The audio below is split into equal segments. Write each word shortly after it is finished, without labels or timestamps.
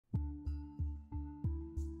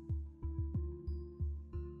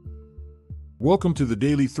Welcome to the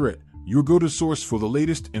Daily Threat, your go-to source for the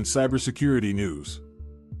latest in cybersecurity news.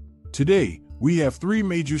 Today, we have three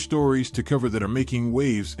major stories to cover that are making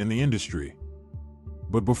waves in the industry.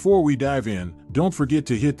 But before we dive in, don't forget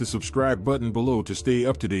to hit the subscribe button below to stay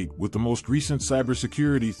up to date with the most recent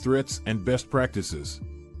cybersecurity threats and best practices.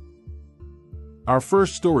 Our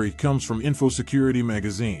first story comes from InfoSecurity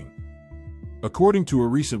magazine. According to a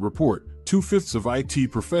recent report, 2/5 of IT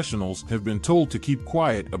professionals have been told to keep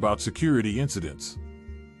quiet about security incidents.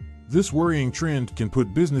 This worrying trend can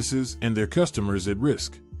put businesses and their customers at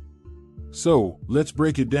risk. So, let's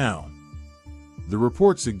break it down. The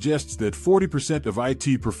report suggests that 40% of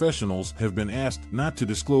IT professionals have been asked not to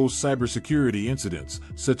disclose cybersecurity incidents,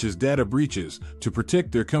 such as data breaches, to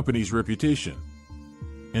protect their company's reputation.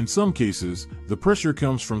 In some cases, the pressure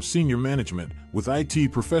comes from senior management, with IT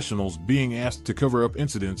professionals being asked to cover up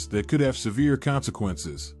incidents that could have severe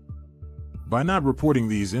consequences. By not reporting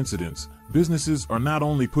these incidents, businesses are not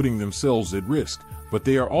only putting themselves at risk, but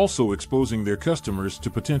they are also exposing their customers to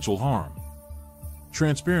potential harm.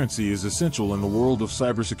 Transparency is essential in the world of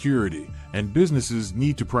cybersecurity, and businesses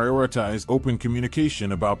need to prioritize open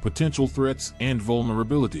communication about potential threats and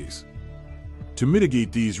vulnerabilities. To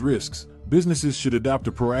mitigate these risks, businesses should adopt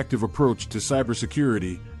a proactive approach to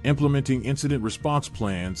cybersecurity, implementing incident response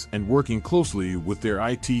plans and working closely with their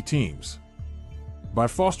IT teams. By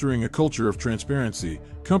fostering a culture of transparency,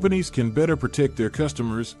 companies can better protect their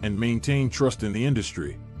customers and maintain trust in the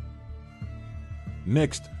industry.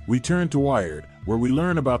 Next, we turn to Wired, where we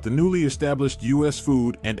learn about the newly established U.S.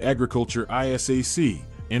 Food and Agriculture ISAC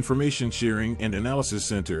Information Sharing and Analysis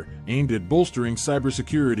Center, aimed at bolstering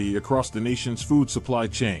cybersecurity across the nation's food supply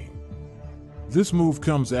chain. This move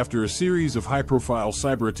comes after a series of high-profile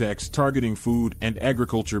cyber attacks targeting food and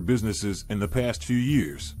agriculture businesses in the past few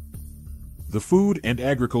years. The Food and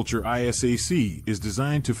Agriculture ISAC is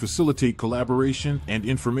designed to facilitate collaboration and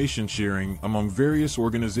information sharing among various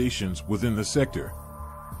organizations within the sector.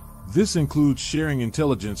 This includes sharing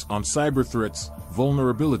intelligence on cyber threats,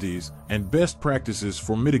 vulnerabilities, and best practices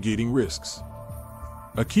for mitigating risks.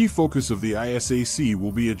 A key focus of the ISAC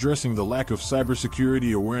will be addressing the lack of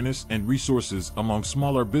cybersecurity awareness and resources among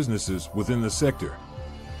smaller businesses within the sector.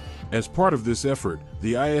 As part of this effort,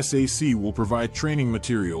 the ISAC will provide training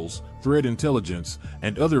materials, threat intelligence,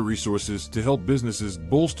 and other resources to help businesses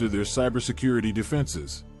bolster their cybersecurity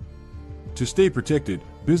defenses. To stay protected,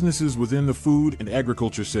 businesses within the food and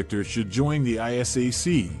agriculture sector should join the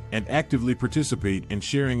ISAC and actively participate in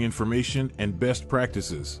sharing information and best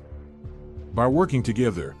practices. By working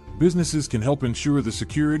together, businesses can help ensure the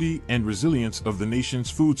security and resilience of the nation's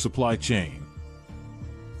food supply chain.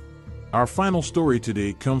 Our final story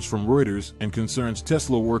today comes from Reuters and concerns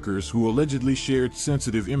Tesla workers who allegedly shared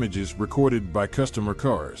sensitive images recorded by customer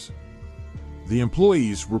cars. The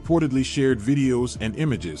employees reportedly shared videos and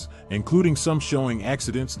images, including some showing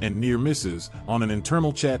accidents and near misses, on an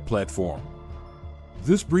internal chat platform.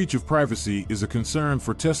 This breach of privacy is a concern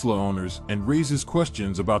for Tesla owners and raises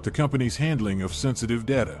questions about the company's handling of sensitive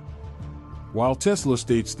data. While Tesla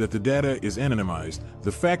states that the data is anonymized,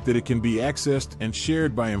 the fact that it can be accessed and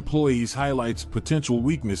shared by employees highlights potential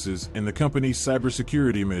weaknesses in the company's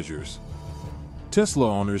cybersecurity measures. Tesla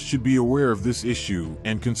owners should be aware of this issue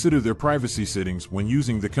and consider their privacy settings when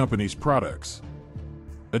using the company's products.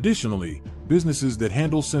 Additionally, businesses that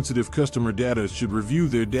handle sensitive customer data should review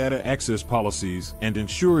their data access policies and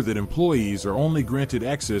ensure that employees are only granted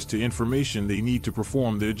access to information they need to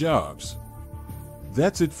perform their jobs.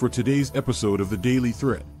 That's it for today's episode of the Daily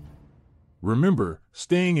Threat. Remember,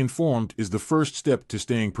 staying informed is the first step to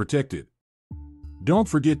staying protected. Don't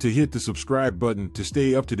forget to hit the subscribe button to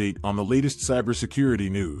stay up to date on the latest cybersecurity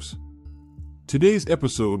news. Today's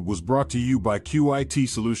episode was brought to you by QIT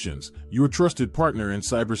Solutions, your trusted partner in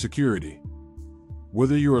cybersecurity.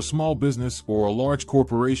 Whether you're a small business or a large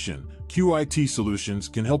corporation, QIT Solutions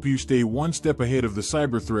can help you stay one step ahead of the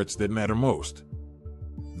cyber threats that matter most.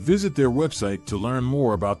 Visit their website to learn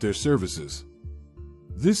more about their services.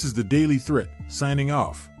 This is the Daily Threat, signing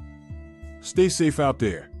off. Stay safe out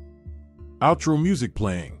there. Outro music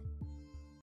playing.